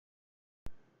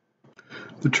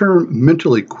The term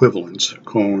mental equivalence,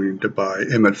 coined by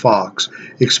Emmett Fox,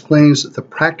 explains the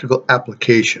practical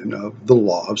application of the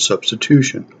law of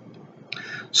substitution.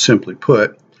 Simply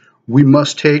put, we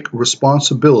must take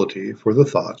responsibility for the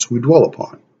thoughts we dwell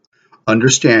upon,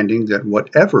 understanding that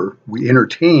whatever we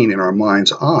entertain in our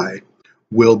mind's eye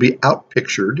will be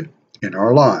outpictured in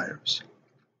our lives.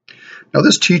 Now,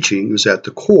 this teaching is at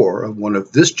the core of one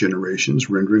of this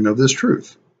generation's rendering of this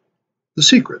truth, the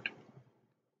secret.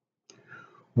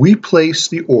 We place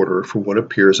the order for what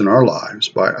appears in our lives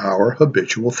by our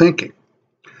habitual thinking.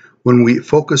 When we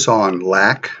focus on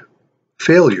lack,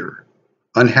 failure,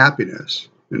 unhappiness,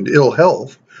 and ill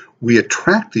health, we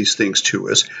attract these things to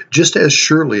us just as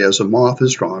surely as a moth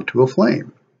is drawn to a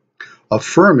flame,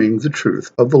 affirming the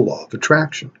truth of the law of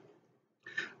attraction.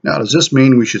 Now, does this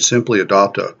mean we should simply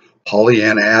adopt a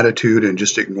Pollyanna attitude and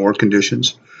just ignore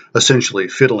conditions, essentially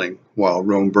fiddling while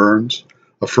Rome burns,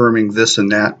 affirming this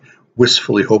and that,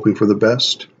 wistfully hoping for the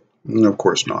best? Of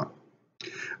course not.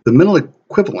 The mental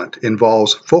equivalent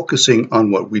involves focusing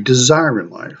on what we desire in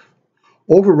life,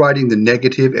 overriding the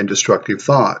negative and destructive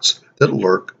thoughts that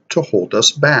lurk to hold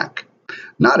us back,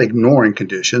 not ignoring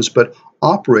conditions, but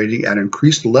operating at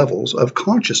increased levels of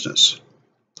consciousness.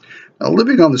 Now,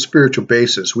 living on the spiritual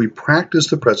basis, we practice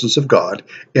the presence of God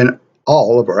in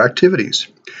all of our activities,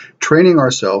 training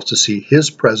ourselves to see His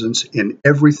presence in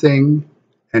everything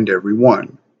and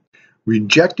everyone,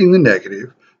 rejecting the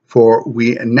negative, for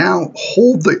we now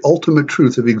hold the ultimate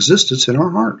truth of existence in our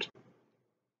heart,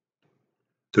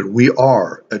 that we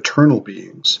are eternal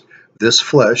beings, this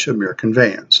flesh a mere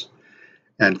conveyance,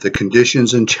 and the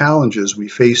conditions and challenges we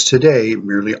face today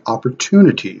merely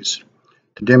opportunities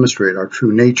to demonstrate our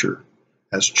true nature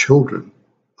as children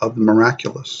of the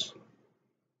miraculous.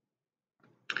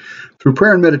 Through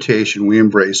prayer and meditation, we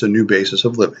embrace a new basis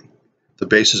of living, the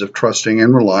basis of trusting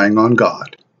and relying on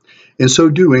God. In so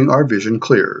doing, our vision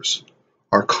clears,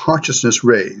 our consciousness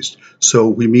raised, so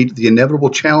we meet the inevitable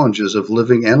challenges of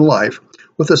living and life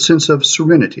with a sense of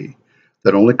serenity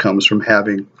that only comes from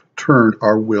having turned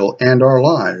our will and our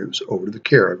lives over to the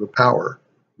care of a power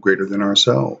greater than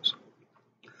ourselves.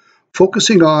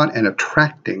 Focusing on and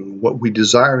attracting what we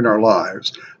desire in our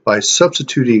lives by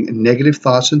substituting negative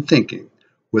thoughts and thinking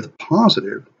with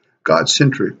positive,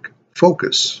 God-centric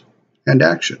focus and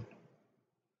action.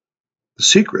 The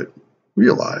secret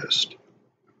realized.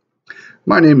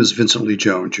 My name is Vincent Lee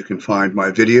Jones. You can find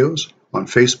my videos on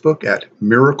Facebook at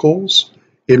Miracles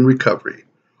in Recovery,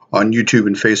 on YouTube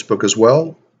and Facebook as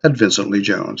well at Vincent Lee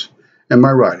Jones, and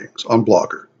my writings on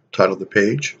Blogger, titled The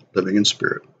Page, Living in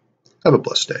Spirit. Have a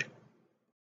blessed day.